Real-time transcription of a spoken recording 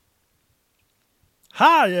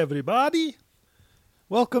Hi, everybody.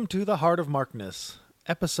 Welcome to the Heart of Markness,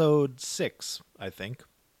 episode 6, I think.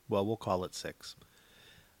 Well, we'll call it 6.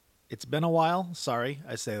 It's been a while. Sorry,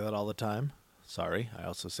 I say that all the time. Sorry, I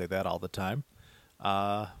also say that all the time.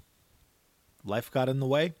 Life got in the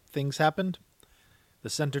way. Things happened. The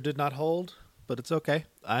center did not hold, but it's okay.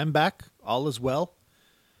 I'm back. All is well.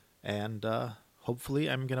 And hopefully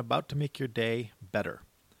I'm about to make your day better.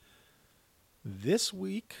 This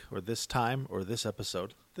week, or this time, or this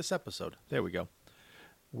episode, there we go.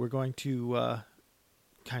 We're going to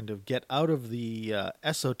kind of get out of the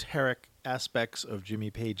esoteric aspects of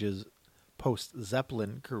Jimmy Page's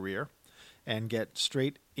post-Zeppelin career and get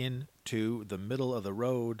straight into the middle of the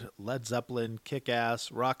road, Led Zeppelin,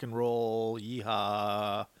 kick-ass, rock and roll,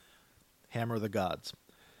 yeehaw, hammer the gods.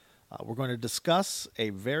 We're going to discuss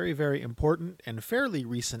a very, very important and fairly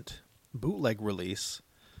recent bootleg release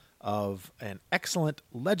of an excellent,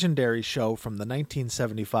 legendary show from the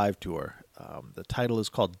 1975 tour. The title is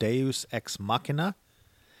called Deus Ex Machina,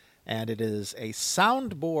 and it is a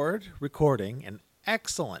soundboard recording, an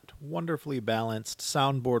excellent, wonderfully balanced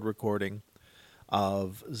soundboard recording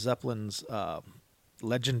of Zeppelin's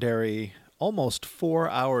legendary, almost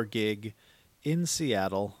 4-hour gig in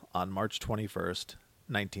Seattle on March 21st,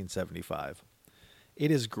 1975.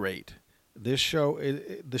 It is great. The show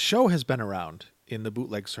has been around in the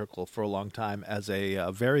bootleg circle for a long time as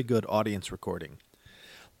a very good audience recording.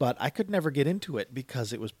 But I could never get into it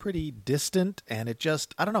because it was pretty distant and it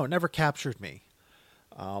just, I don't know, it never captured me.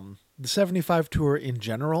 The 75 tour in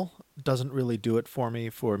general doesn't really do it for me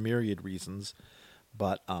for a myriad reasons.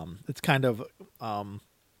 But it's kind of,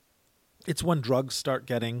 it's when drugs start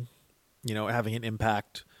getting, having an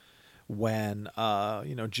impact, when,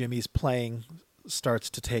 Jimmy's playing starts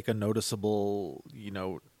to take a noticeable,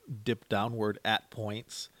 dip downward at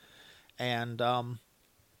points. And,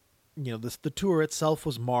 the tour itself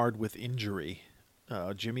was marred with injury.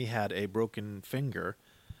 Jimmy had a broken finger,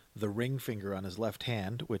 the ring finger on his left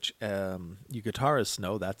hand, which you guitarists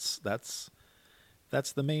know that's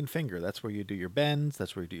the main finger. That's where you do your bends.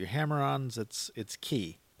 That's where you do your hammer-ons. It's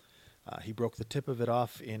key. He broke the tip of it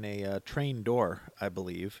off in a train door, I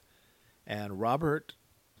believe. And Robert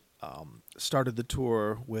started the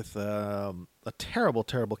tour with a terrible,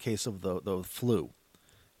 terrible case of the flu,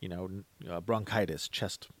 bronchitis,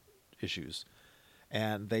 chest issues.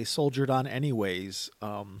 And they soldiered on anyways,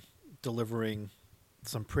 delivering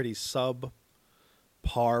some pretty subpar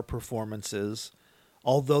performances.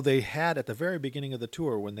 Although they had, at the very beginning of the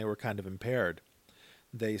tour, when they were kind of impaired,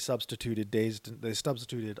 they substituted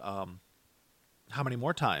How Many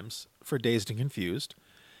More Times for Dazed and Confused.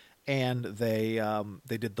 And they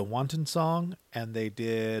did the Wanton Song, and they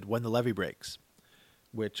did When the Levee Breaks,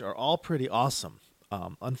 which are all pretty awesome.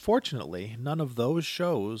 Unfortunately, none of those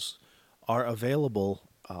shows are available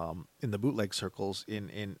in the bootleg circles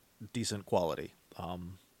in decent quality.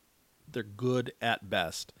 They're good at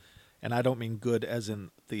best. And I don't mean good as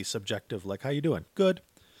in the subjective, like, how you doing? Good.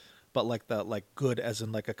 But like good as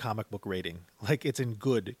in like a comic book rating. Like it's in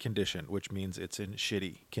good condition, which means it's in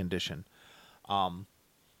shitty condition.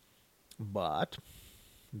 But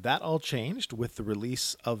that all changed with the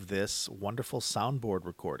release of this wonderful soundboard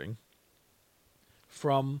recording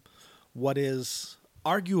from what is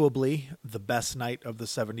arguably the best night of the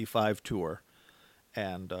 75 tour.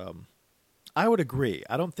 And I would agree.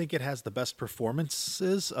 I don't think it has the best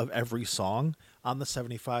performances of every song on the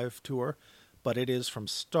 75 tour, but it is from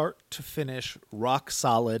start to finish rock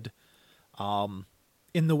solid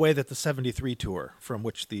in the way that the 73 tour, from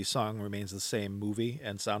which the song remains the same movie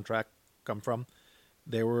and soundtrack come from,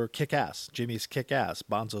 they were kick-ass. Jimmy's kick-ass.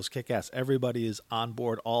 Bonzo's kick-ass. Everybody is on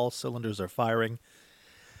board. All cylinders are firing.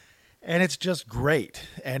 And it's just great.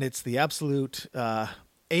 And it's the absolute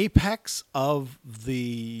apex of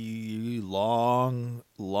the long,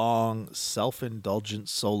 long, self-indulgent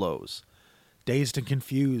solos. Dazed and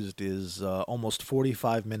Confused is almost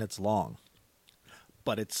 45 minutes long.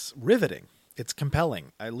 But it's riveting. It's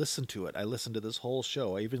compelling. I listened to it. I listened to this whole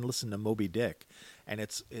show. I even listened to Moby Dick. And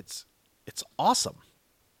it's awesome.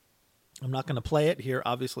 I'm not going to play it here,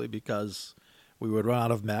 obviously, because we would run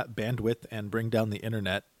out of bandwidth and bring down the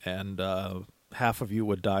internet, and half of you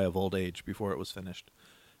would die of old age before it was finished,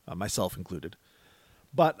 myself included.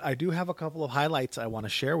 But I do have a couple of highlights I want to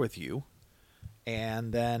share with you.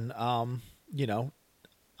 And then, on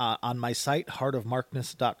my site,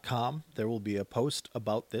 heartofmarkness.com, there will be a post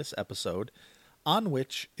about this episode, on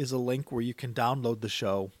which is a link where you can download the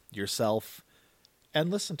show yourself and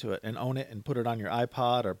listen to it and own it and put it on your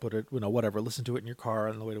iPod or put it, whatever, listen to it in your car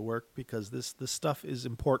on the way to work, because this stuff is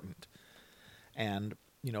important. And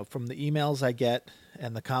from the emails I get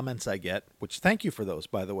and the comments I get, which thank you for those,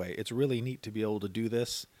 by the way. It's really neat to be able to do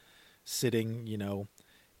this sitting,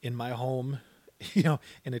 in my home,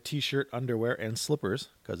 in a t-shirt, underwear, and slippers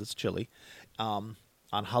because it's chilly, on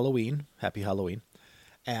Halloween. Happy Halloween.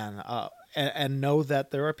 And know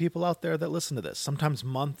that there are people out there that listen to this. Sometimes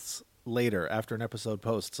months later, after an episode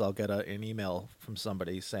posts, I'll get an email from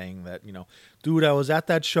somebody saying that, dude, I was at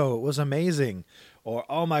that show. It was amazing. Or,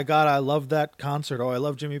 oh my God, I love that concert. Or I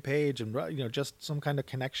love Jimmy Page. And, just some kind of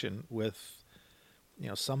connection with,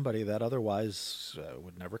 somebody that otherwise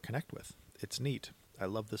would never connect with. It's neat. I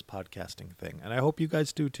love this podcasting thing. And I hope you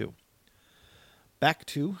guys do too. Back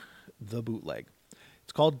to the bootleg.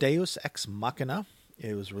 It's called Deus Ex Machina.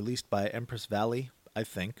 It was released by Empress Valley, I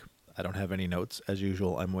think. I don't have any notes. As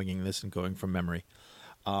usual, I'm winging this and going from memory.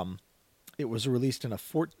 It was released in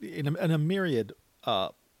a myriad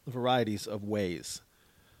varieties of ways.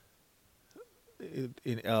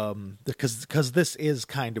 Because this is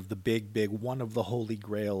kind of the big one of the holy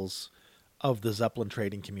grails of the Zeppelin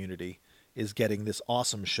trading community is getting this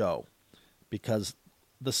awesome show, because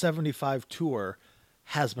the 75 tour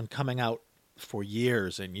has been coming out for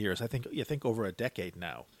years and years. I think over a decade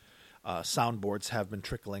now. Soundboards have been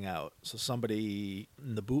trickling out. So somebody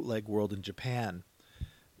in the bootleg world in Japan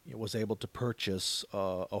was able to purchase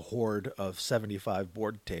a horde of 75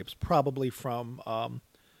 board tapes, probably from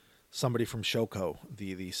somebody from Shoko,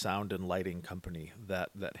 the sound and lighting company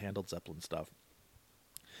that handled Zeppelin stuff.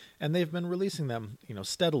 And they've been releasing them,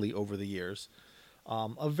 steadily over the years,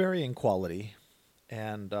 of varying quality.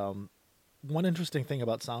 And one interesting thing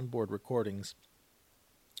about soundboard recordings,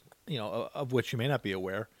 of which you may not be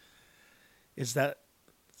aware, is that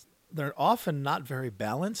they're often not very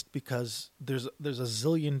balanced because there's a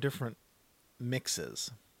zillion different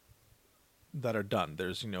mixes that are done.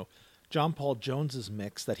 There's, John Paul Jones's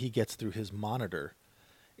mix that he gets through his monitor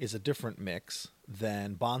is a different mix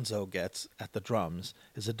than Bonzo gets at the drums,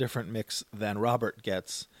 is a different mix than Robert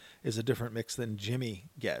gets, is a different mix than Jimmy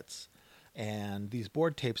gets. And these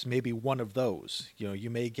board tapes may be one of those. You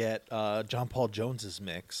may get John Paul Jones's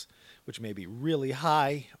mix, which may be really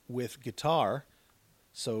high with guitar,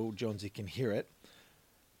 so Jonesy can hear it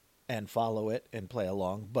and follow it and play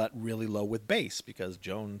along, but really low with bass, because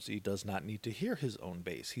Jonesy does not need to hear his own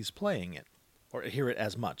bass. He's playing it, or hear it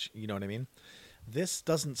as much. You know what I mean? This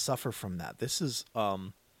doesn't suffer from that. This is,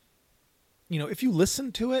 if you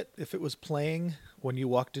listen to it, if it was playing when you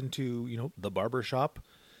walked into, the barber shop,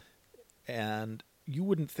 and you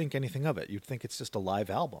wouldn't think anything of it. You'd think it's just a live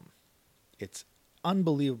album. It's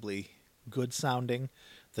unbelievably good sounding.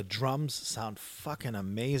 The drums sound fucking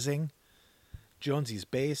amazing. Jonesy's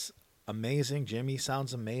bass, amazing. Jimmy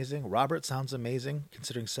sounds amazing. Robert sounds amazing,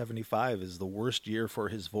 considering 75 is the worst year for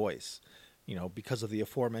his voice, because of the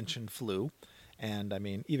aforementioned flu. And,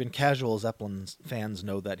 even casual Zeppelin fans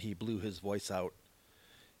know that he blew his voice out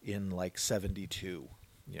in, 72.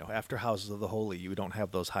 After Houses of the Holy, you don't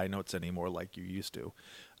have those high notes anymore like you used to.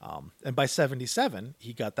 And by 77,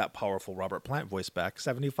 he got that powerful Robert Plant voice back.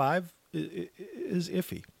 75 is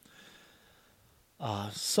iffy.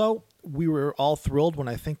 So we were all thrilled when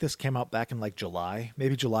I think this came out back in July,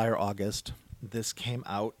 maybe July or August. This came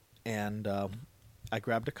out, and I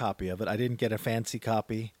grabbed a copy of it. I didn't get a fancy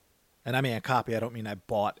copy. And I mean a copy, I don't mean I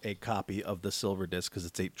bought a copy of the silver disc because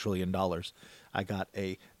it's $8 trillion. I got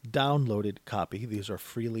a downloaded copy. These are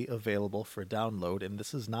freely available for download, and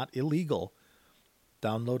this is not illegal.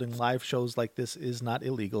 Downloading live shows like this is not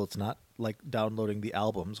illegal. It's not like downloading the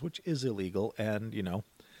albums, which is illegal and,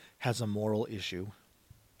 has a moral issue.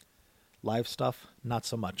 Live stuff, not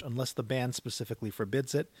so much, unless the band specifically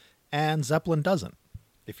forbids it, and Zeppelin doesn't.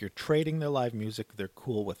 If you're trading their live music, they're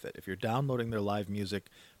cool with it. If you're downloading their live music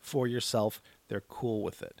for yourself, they're cool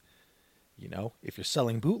with it. If you're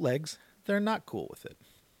selling bootlegs, they're not cool with it.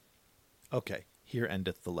 Okay, here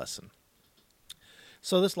endeth the lesson.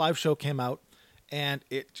 So this live show came out, and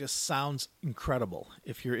it just sounds incredible.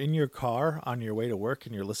 If you're in your car on your way to work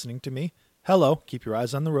and you're listening to me, hello, keep your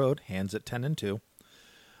eyes on the road, hands at 10 and 2.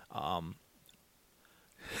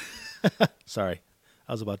 Sorry.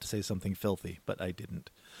 I was about to say something filthy, but I didn't.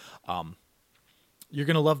 You're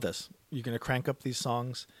going to love this. You're going to crank up these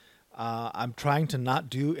songs. I'm trying to not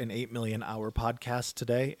do an 8 million hour podcast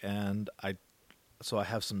today, so I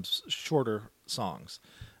have some shorter songs.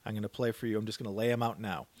 I'm going to play for you. I'm just going to lay them out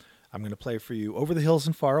now. I'm going to play for you Over the Hills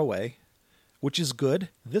and Far Away, which is good.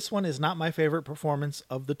 This one is not my favorite performance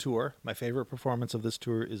of the tour. My favorite performance of this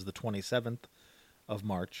tour is the 27th of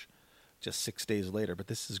March. Just 6 days later, but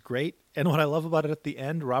this is great. And what I love about it at the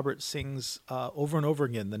end, Robert sings over and over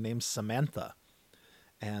again the name Samantha.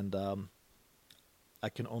 And I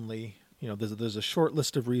can only, there's a short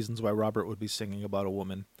list of reasons why Robert would be singing about a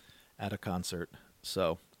woman at a concert.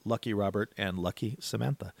 So, lucky Robert and lucky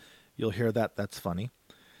Samantha. You'll hear that. That's funny.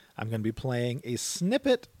 I'm going to be playing a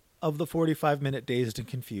snippet of the 45-minute Dazed and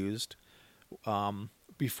Confused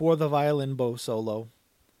before the violin bow solo.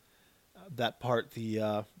 That part,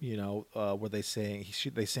 where they sing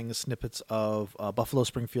the snippets of Buffalo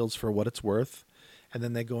Springfield's For What It's Worth, and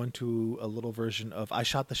then they go into a little version of I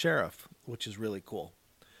Shot the Sheriff, which is really cool.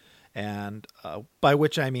 And by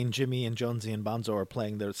which I mean Jimmy and Jonesy and Bonzo are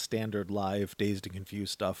playing their standard live Dazed and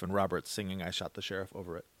Confused stuff, and Robert's singing I Shot the Sheriff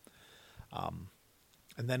over it. And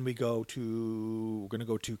then we're going to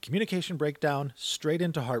go to Communication Breakdown, straight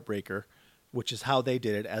into Heartbreaker, which is how they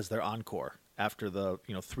did it as their encore. After the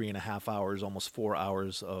 3.5 hours, almost 4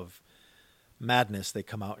 hours of madness, they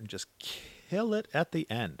come out and just kill it at the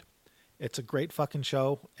end. It's a great fucking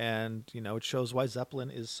show, and it shows why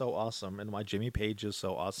Zeppelin is so awesome and why Jimmy Page is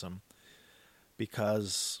so awesome.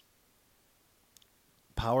 Because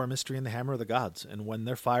power, mystery, and the hammer of the gods, and when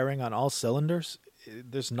they're firing on all cylinders,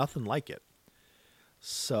 there's nothing like it.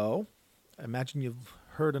 So, I imagine you've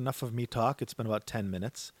heard enough of me talk. It's been about 10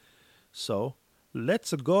 minutes. So,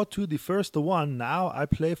 let's go to the first one now. I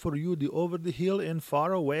play for you the Over the Hill and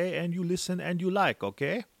Far Away, and you listen and you like,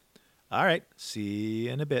 okay? All right, see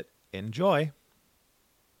you in a bit. Enjoy.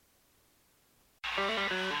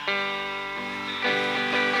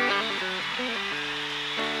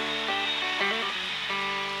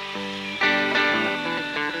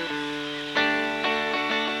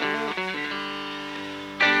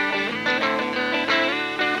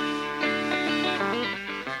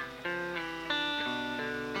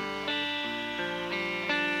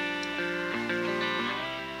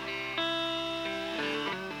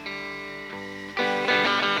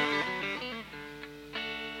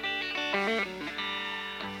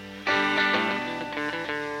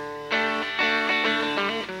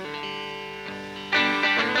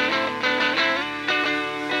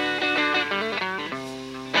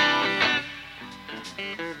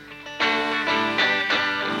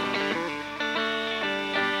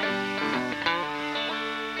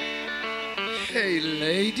 Hey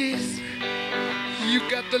ladies, you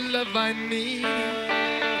got the love I need.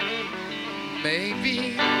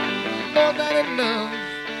 Maybe more than enough.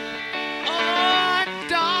 Oh,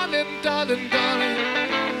 darling, darling, darling,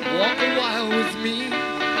 walk a while with me.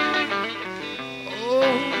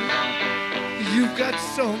 Oh, you've got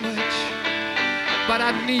so much, but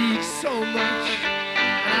I need so much,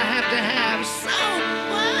 and I have to have so much.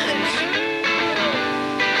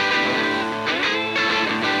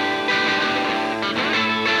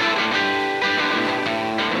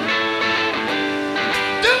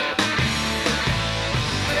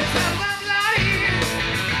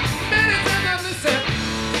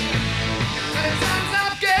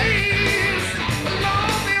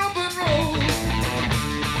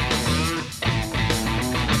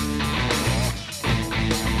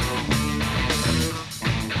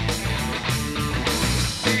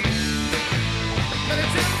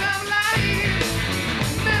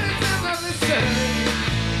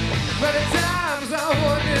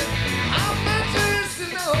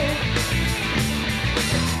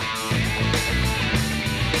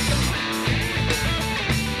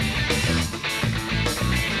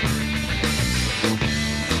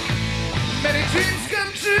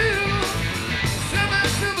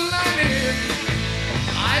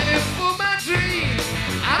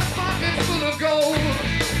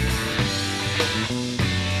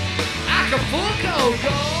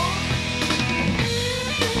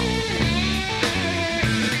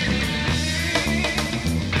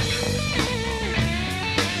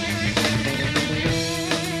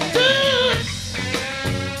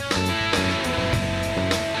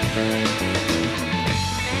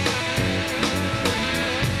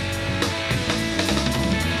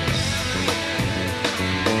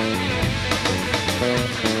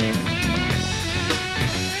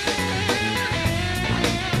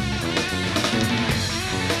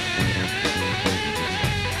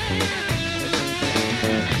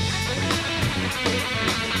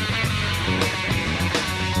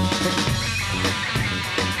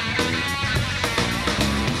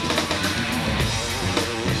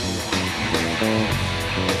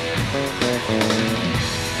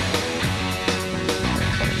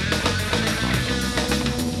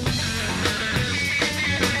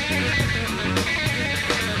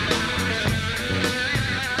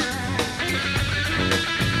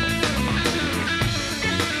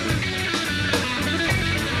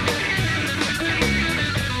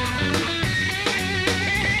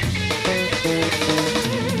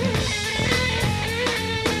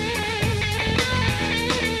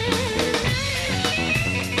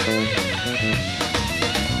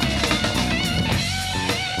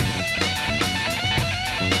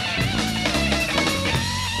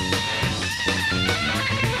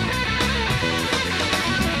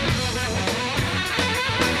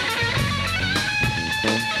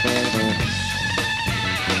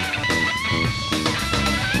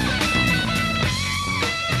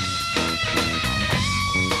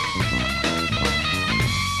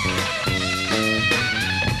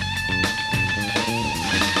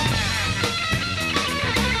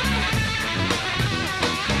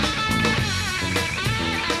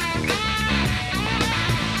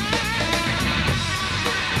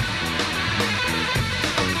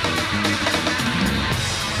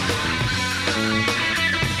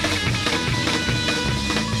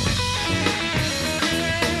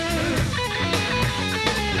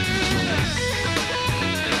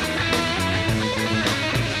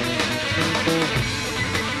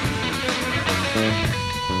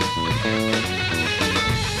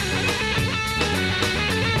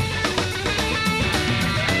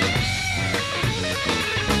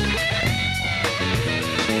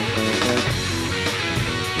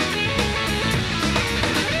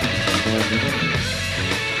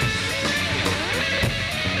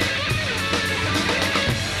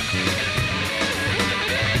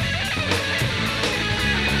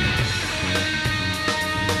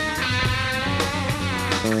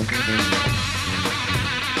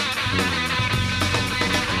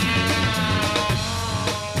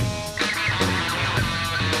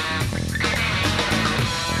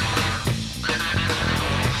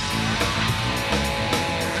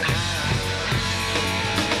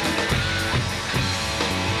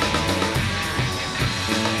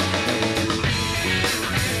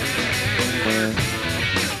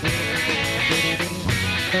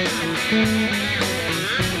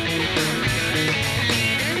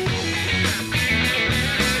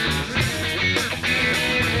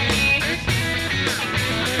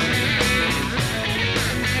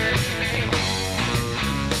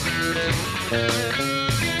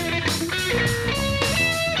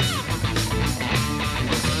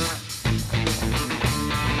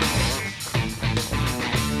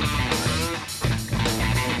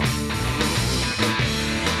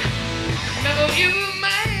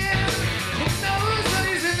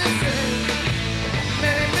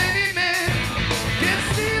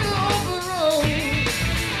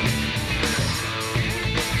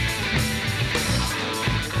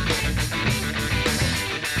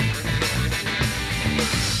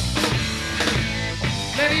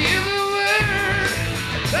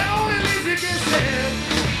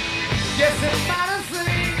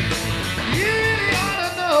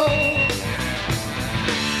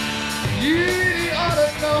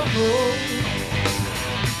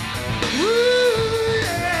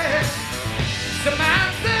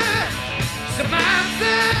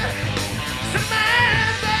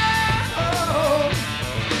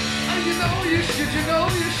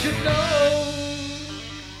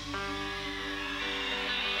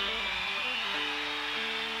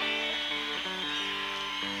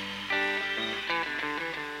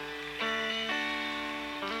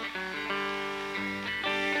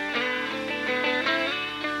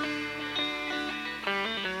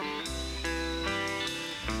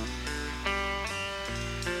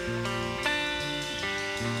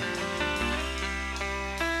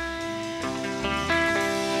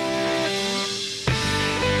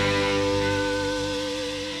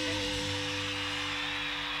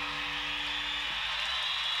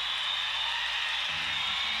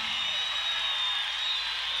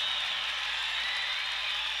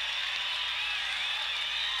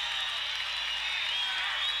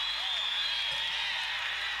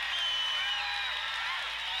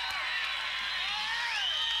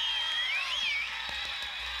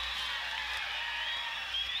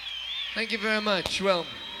 Thank you very much. Well,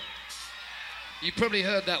 you probably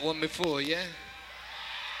heard that one before, yeah?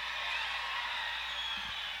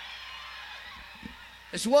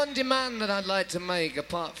 There's one demand that I'd like to make,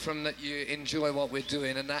 apart from that you enjoy what we're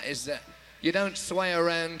doing, and that is that you don't sway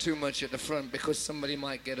around too much at the front because somebody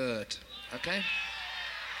might get hurt, okay?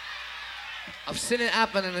 I've seen it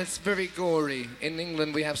happen and it's very gory. In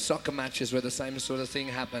England we have soccer matches where the same sort of thing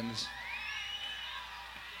happens.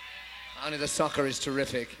 Only the soccer is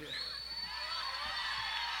terrific.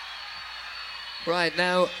 Right,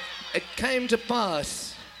 now, it came to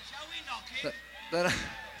pass that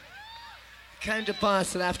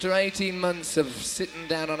after 18 months of sitting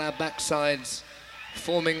down on our backsides,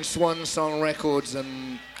 forming swan song records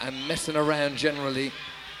and messing around generally,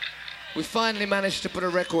 we finally managed to put a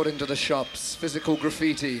record into the shops, Physical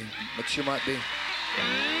Graffiti, which you might be.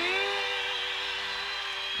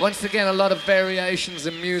 Once again, a lot of variations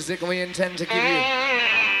in music, and we intend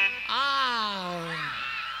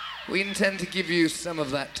to give you some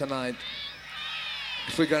of that tonight,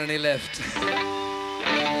 if we got any left.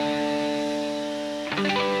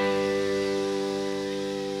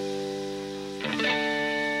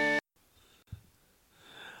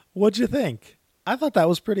 What'd you think? I thought that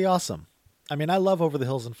was pretty awesome. I mean, I love Over the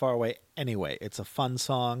Hills and Far Away anyway. It's a fun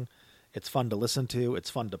song. It's fun to listen to. It's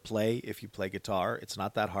fun to play if you play guitar. It's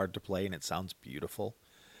not that hard to play, and it sounds beautiful.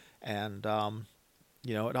 And,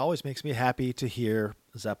 you know, it always makes me happy to hear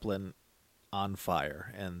Zeppelin on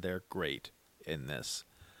fire, and they're great in this.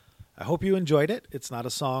 I hope you enjoyed it. It's not a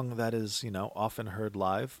song that is, you know, often heard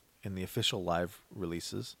live in the official live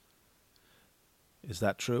releases. Is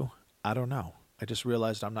that true? I don't know. I just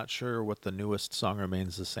realized I'm not sure what the newest Song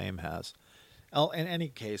Remains the Same has. In any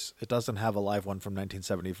case, it doesn't have a live one from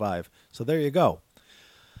 1975. So there you go.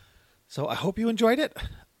 So I hope you enjoyed it.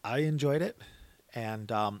 I enjoyed it.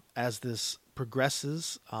 And as this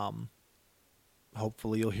progresses,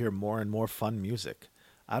 hopefully you'll hear more and more fun music.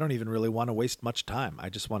 I don't even really want to waste much time. I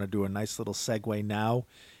just want to do a nice little segue now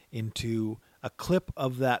into a clip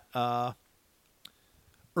of that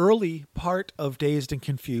early part of Dazed and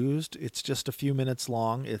Confused. It's just a few minutes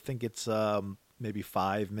long. I think it's maybe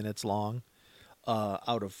 5 minutes long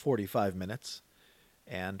out of 45 minutes.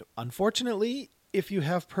 And unfortunately, if you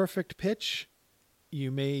have perfect pitch, you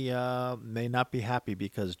may not be happy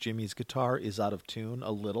because Jimmy's guitar is out of tune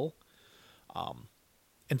a little.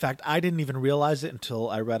 In fact, I didn't even realize it until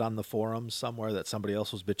I read on the forums somewhere that somebody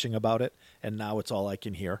else was bitching about it, and now it's all I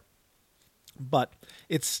can hear. But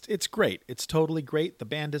it's great. It's totally great. The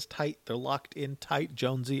band is tight. They're locked in tight,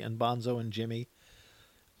 Jonesy and Bonzo and Jimmy.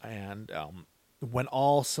 And when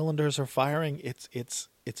all cylinders are firing, it's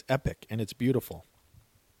it's epic and it's beautiful.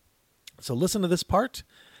 So listen to this part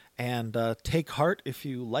and take heart if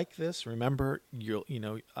you like this. Remember,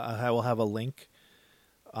 I will have a link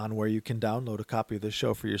on where you can download a copy of this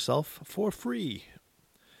show for yourself for free.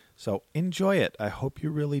 So enjoy it. I hope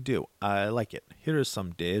you really do. I like it. Here are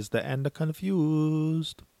some Days that End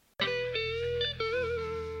Confused.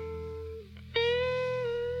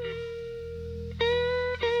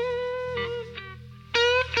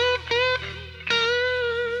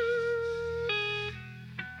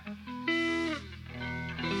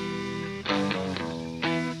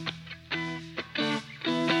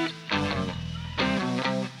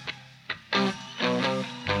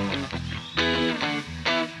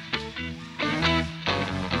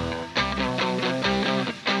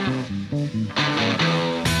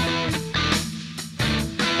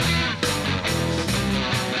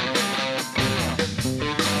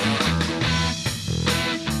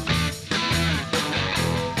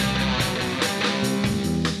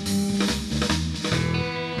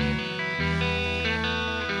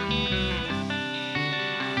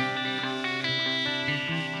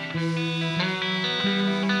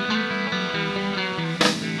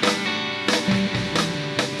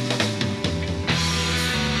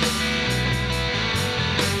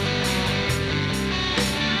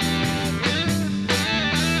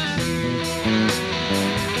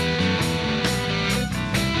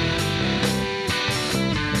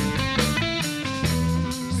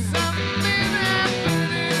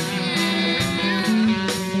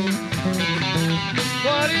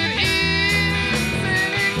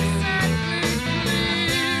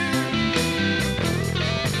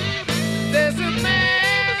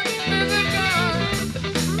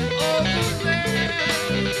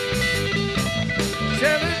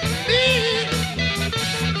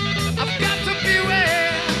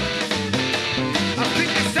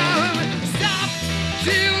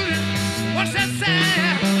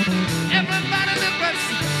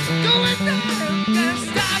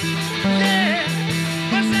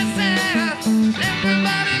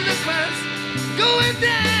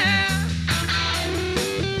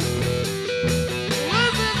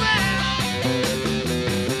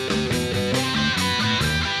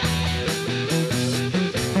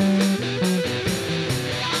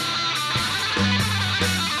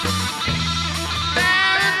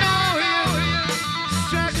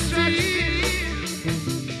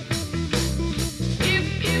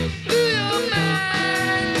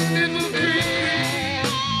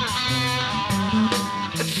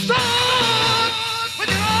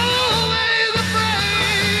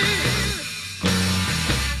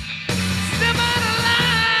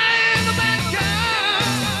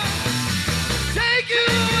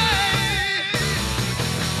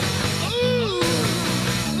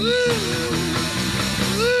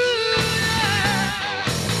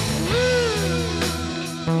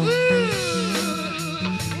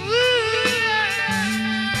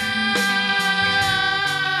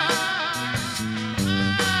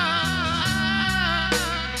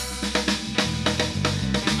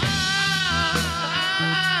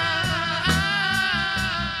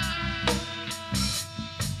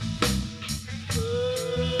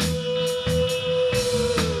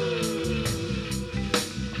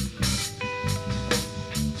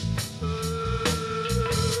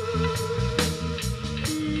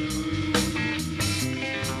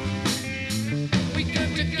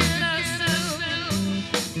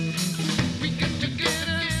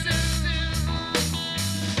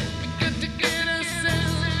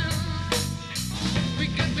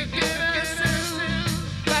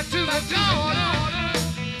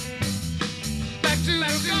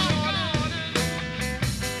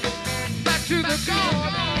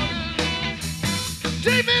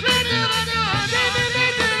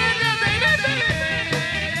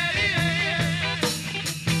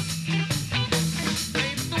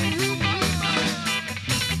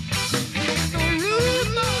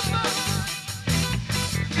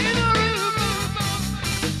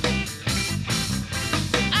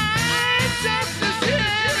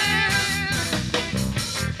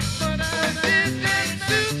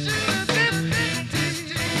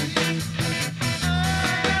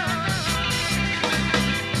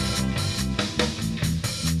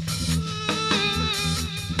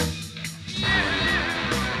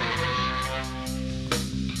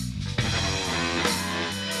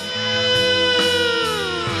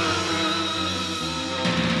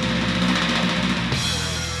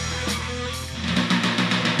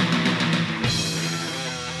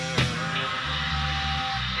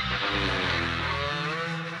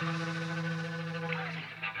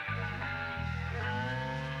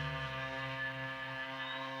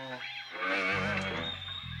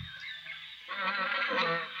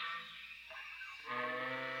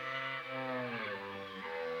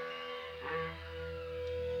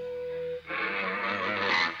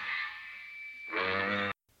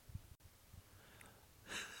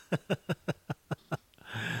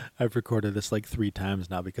 I've recorded this like 3 times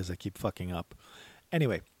now because I keep fucking up.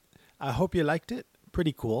 Anyway, I hope you liked it.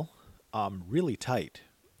 Pretty cool. Really tight,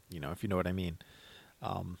 if you know what I mean.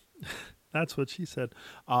 That's what she said.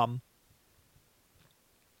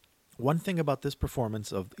 One thing about this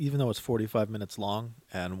performance, even though it's 45 minutes long,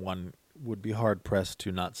 and one would be hard-pressed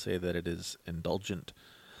to not say that it is indulgent,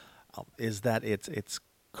 is that it's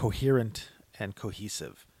coherent and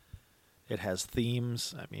cohesive. It has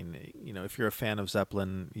themes. I mean, if you're a fan of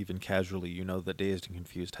Zeppelin, even casually, you know that Dazed and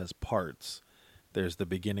Confused has parts. There's the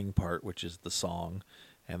beginning part, which is the song,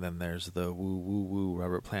 and then there's the woo woo woo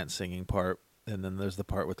Robert Plant singing part, and then there's the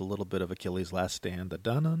part with a little bit of Achilles' Last Stand, the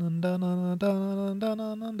dun dun dun dun dun dun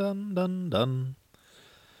dun dun dun dun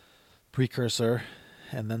precursor,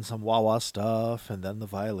 and then some wah-wah stuff, and then the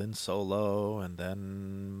violin solo, and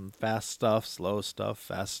then fast stuff, slow stuff,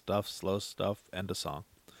 fast stuff, slow stuff, and a song.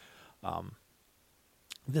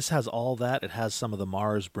 This has all that. It has some of the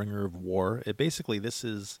Mars Bringer of War. This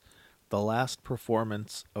is the last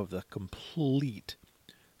performance of the complete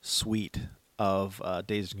suite of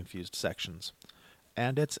Dazed and Confused sections,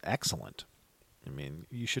 and it's excellent. I mean,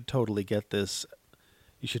 you should totally get this.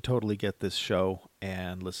 You should totally get this show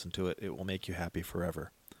and listen to it. It will make you happy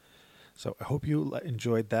forever. So I hope you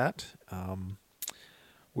enjoyed that.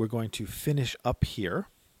 We're going to finish up here.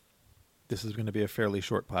 This is going to be a fairly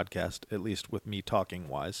short podcast, at least with me talking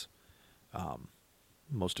wise.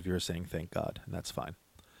 Most of you are saying thank God, and that's fine.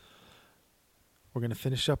 We're going to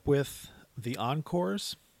finish up with the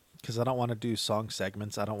encores, because I don't want to do song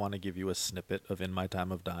segments. I don't want to give you a snippet of In My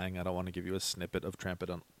Time of Dying. I don't want to give you a snippet of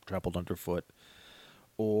Trampled Underfoot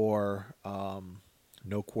or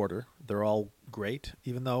No Quarter. They're all great,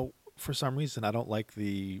 even though for some reason I don't like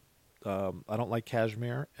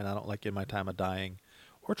Kashmir, and I don't like In My Time of Dying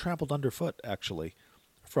or Trampled Underfoot, actually,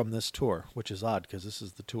 from this tour, which is odd because this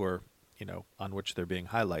is the tour, on which they're being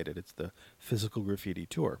highlighted. It's the Physical Graffiti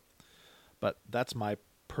tour. But that's my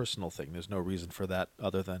personal thing. There's no reason for that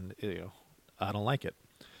other than, I don't like it.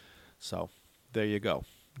 So there you go.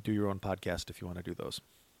 Do your own podcast if you want to do those.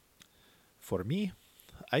 For me,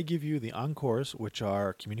 I give you the encores, which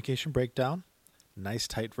are Communication Breakdown. Nice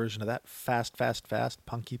tight version of that. Fast, fast, fast.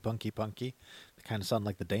 Punky, punky, punky. They kind of sound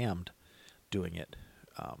like the Damned doing it.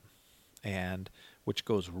 And which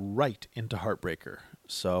goes right into Heartbreaker.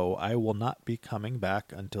 So I will not be coming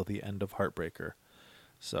back until the end of Heartbreaker.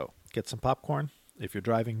 So get some popcorn. If you're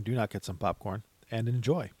driving, do not get some popcorn. And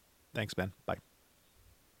enjoy. Thanks, Ben. Bye.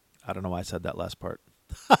 I don't know why I said that last part.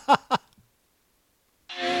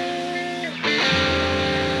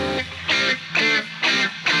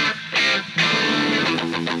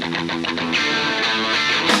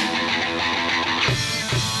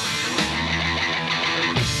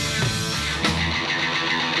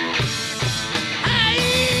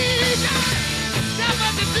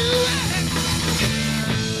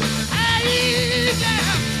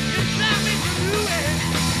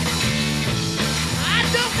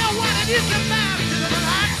 It's about to the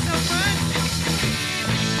light so much.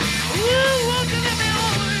 Ooh, won't you let me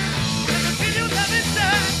hold it? Let me feel your love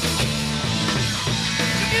inside.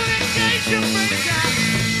 Communication breakdown.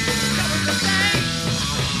 That was the thing.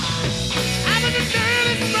 I was a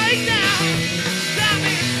nervous breakdown. Drive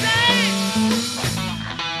me insane.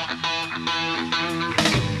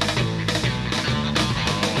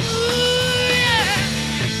 Ooh, yeah.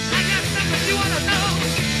 I got something you wanna know.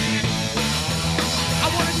 I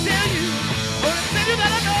wanna tell you.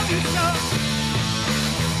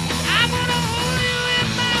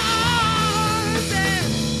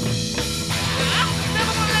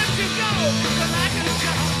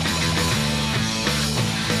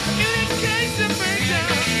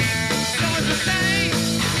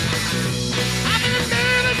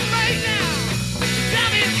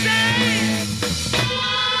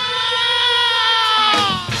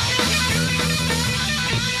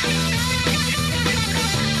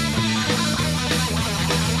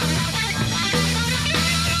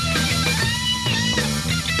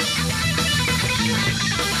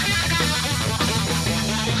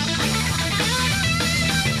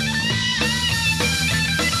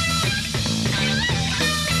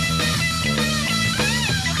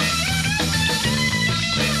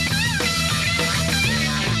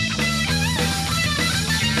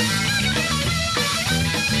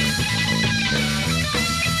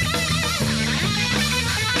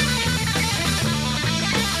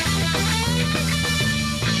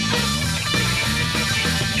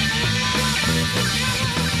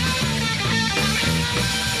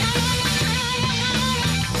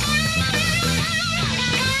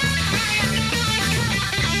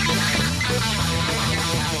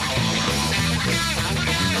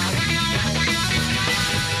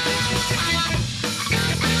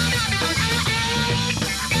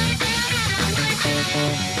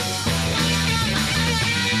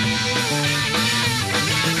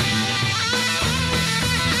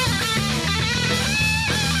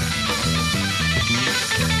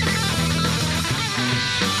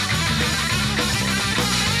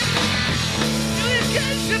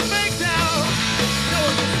 station breakdown. No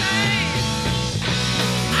one's the same.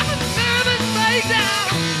 I'm a nervous breakdown.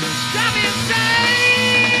 Drive me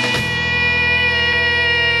insane.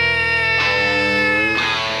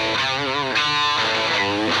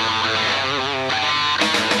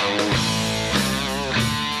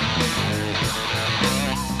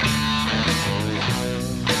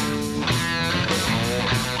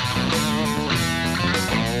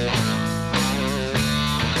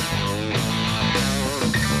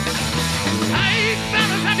 Hey,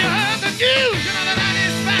 fellas, have you heard the news? You know the man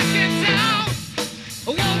is back in town.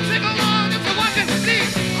 It won't take long if you want to see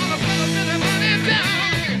all the fellas that are running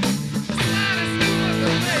down. The slightest knew what the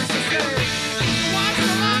place to say. Once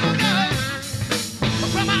so long ago,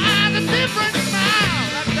 from my eyes a different smile.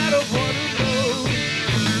 Like that of one who knows.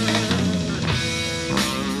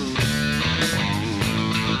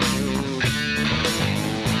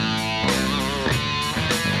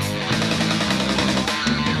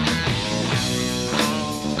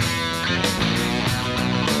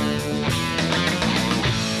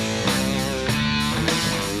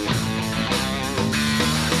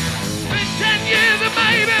 Been 10 years or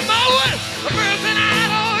maybe more. A person I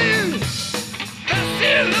know you. The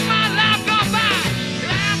seal of my life gone by.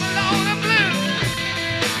 I'm alone and blue.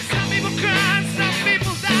 Some people cry, some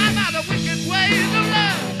people die by the wicked ways of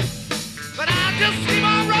love. But I just keep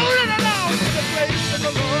on rolling along to the place of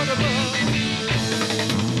the Lord above.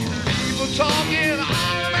 People talking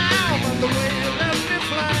all around, but the way you left me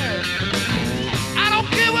flat. I don't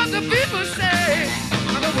care what the people say.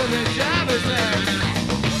 I know where their job is at.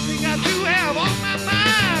 One thing I do have on my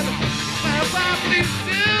mind. If I please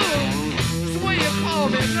do, it's the way you call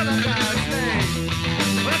me another guy's name.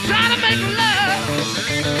 When I try to make love,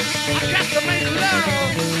 I got to make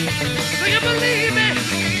love. Do you believe me?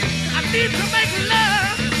 I need to make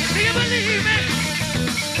love. Do you believe me?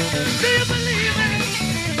 Do you believe me?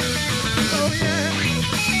 Oh yeah.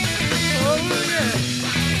 Oh yeah.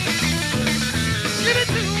 Give it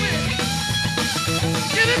to me.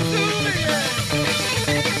 Give it to me. Yeah.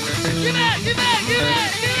 Give it, give it, give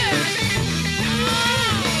it, give it.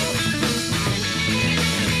 Oh.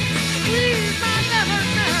 Squeeze my lover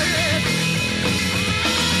now, yeah.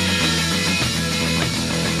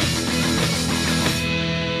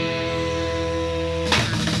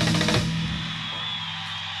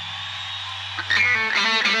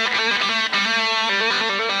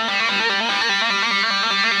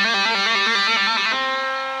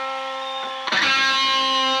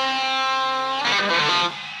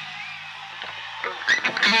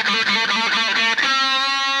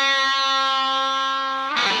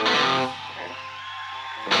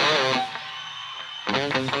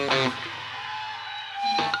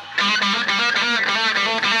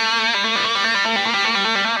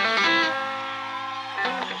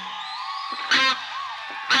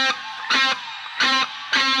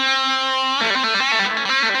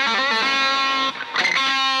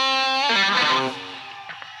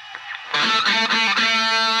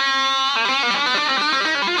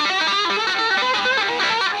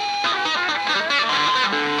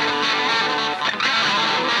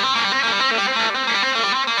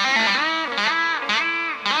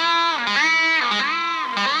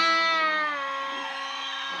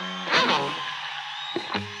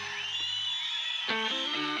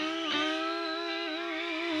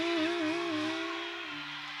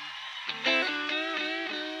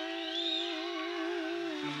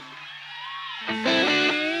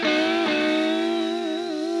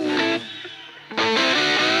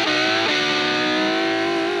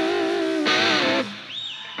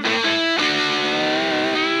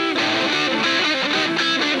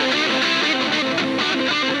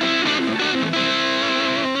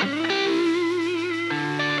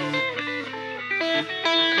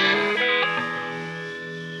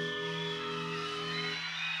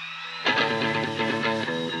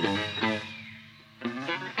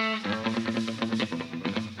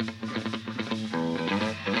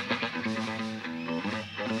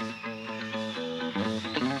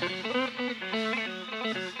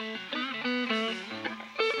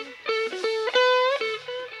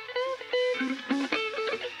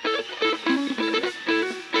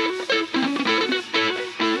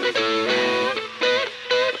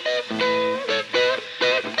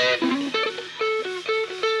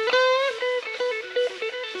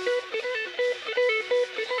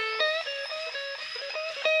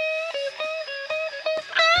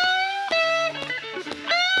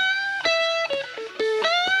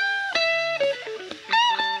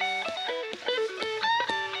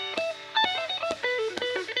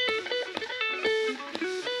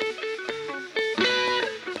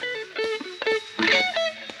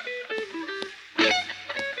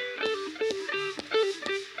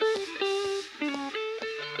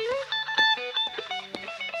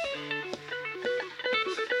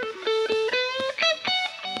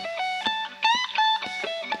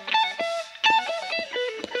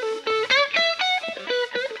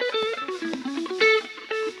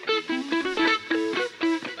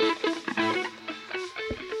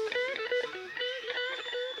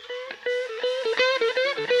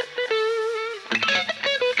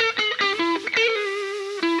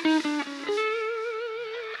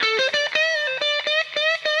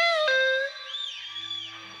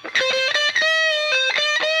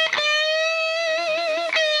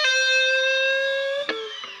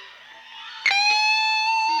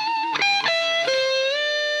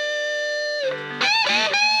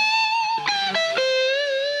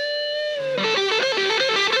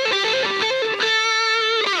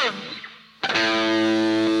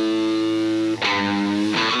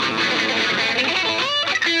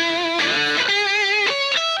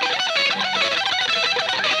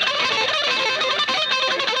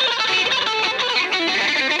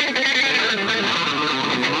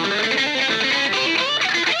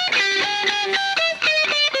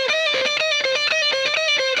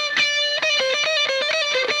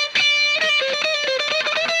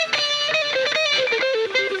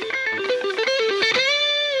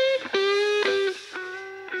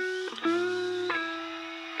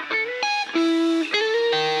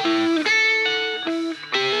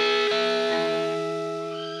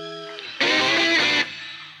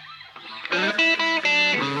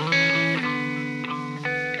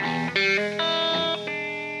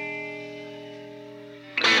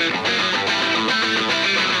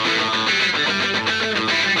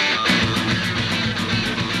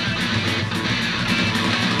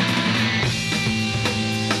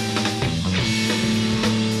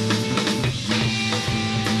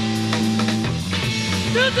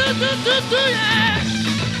 Yeah.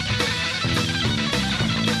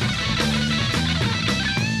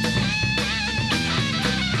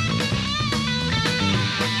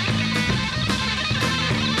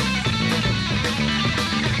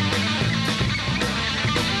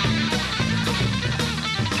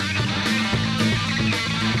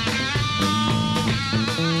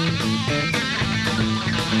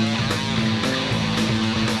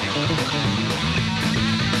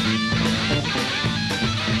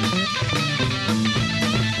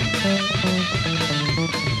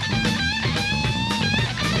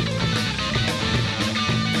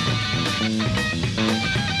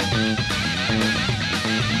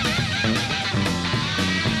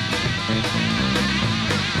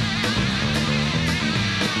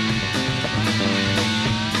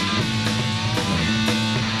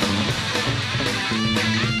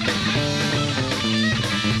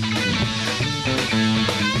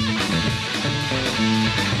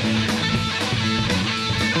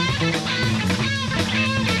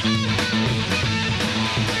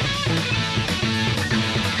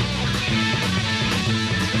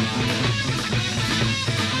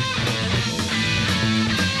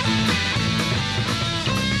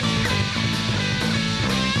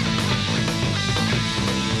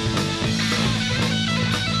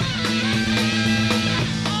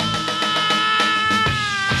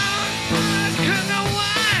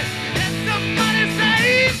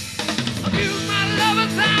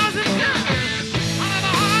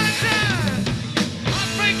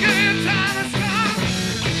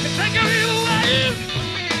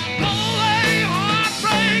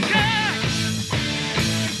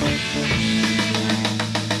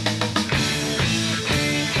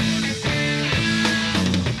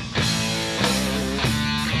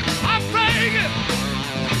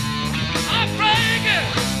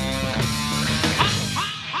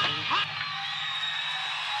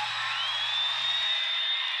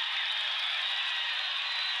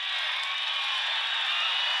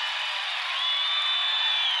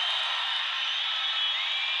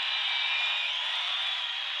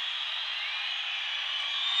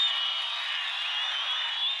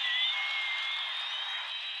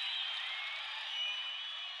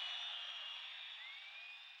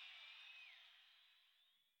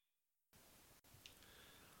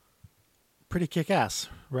 Pretty kick-ass,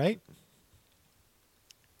 right?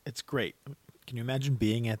 It's great. Can you imagine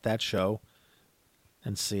being at that show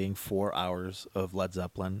and seeing 4 hours of Led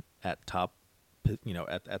Zeppelin at top,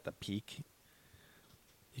 at the peak?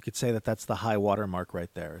 You could say that that's the high water mark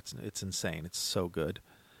right there. It's insane. It's so good.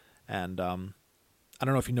 And I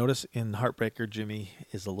don't know if you notice, in Heartbreaker, Jimmy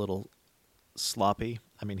is a little sloppy.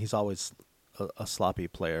 I mean, he's always a sloppy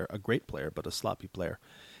player, a great player, but a sloppy player.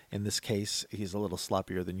 In this case, he's a little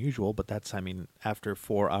sloppier than usual, but that's, after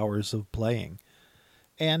 4 hours of playing.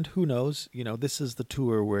 And who knows, this is the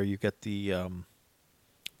tour where you get the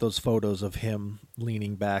those photos of him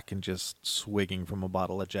leaning back and just swigging from a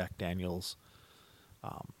bottle of Jack Daniels.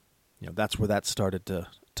 That's where that started to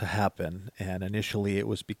happen. And initially it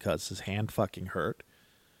was because his hand fucking hurt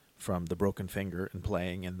from the broken finger and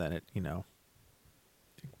playing, and then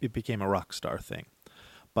it became a rock star thing.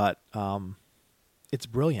 But it's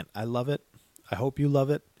brilliant. I love it. I hope you love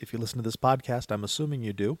it. If you listen to this podcast, I'm assuming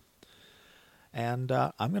you do. And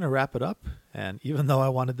I'm going to wrap it up. And even though I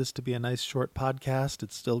wanted this to be a nice short podcast,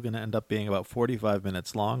 it's still going to end up being about 45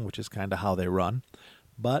 minutes long, which is kind of how they run.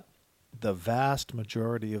 But the vast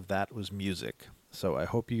majority of that was music. So I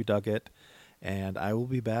hope you dug it. And I will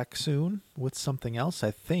be back soon with something else.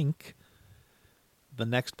 I think the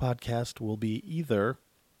next podcast will be either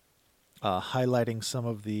highlighting some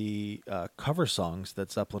of the cover songs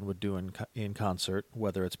that Zeppelin would do in concert,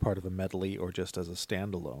 whether it's part of a medley or just as a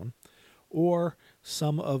standalone, or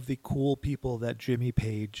some of the cool people that Jimmy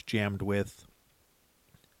Page jammed with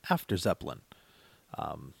after Zeppelin.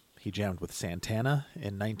 He jammed with Santana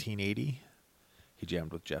in 1980. He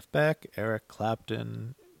jammed with Jeff Beck, Eric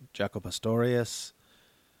Clapton, Jaco Pastorius,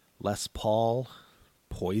 Les Paul,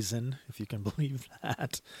 Poison, if you can believe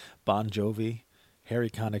that, Bon Jovi, Harry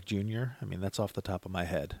Connick Jr. That's off the top of my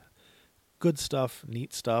head. Good stuff,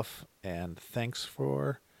 neat stuff, and thanks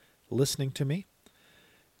for listening to me.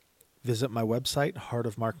 Visit my website,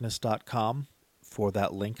 heartofmarkness.com, for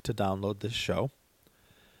that link to download this show,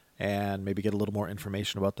 and maybe get a little more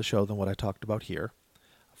information about the show than what I talked about here.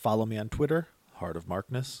 Follow me on Twitter, Heart of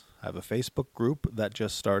Markness. I have a Facebook group that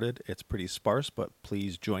just started. It's pretty sparse, but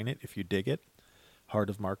please join it if you dig it. Heart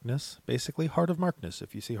of Markness. Basically, Heart of Markness.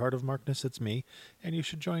 If you see Heart of Markness, it's me, and you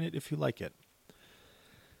should join it if you like it.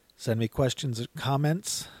 Send me questions and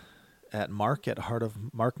comments at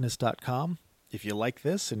mark@heartofmarkness.com. if you like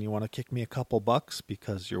this and you want to kick me a couple bucks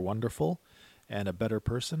because you're wonderful and a better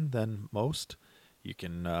person than most, you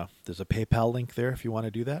can, there's a PayPal link there if you want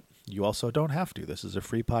to do that. You also don't have to. This is a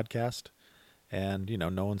free podcast, and,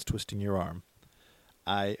 no one's twisting your arm.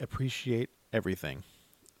 I appreciate everything.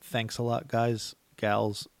 Thanks a lot, guys,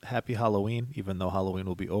 gals. Happy Halloween, even though Halloween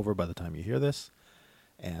will be over by the time you hear this.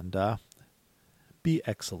 And be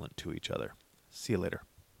excellent to each other. See you later.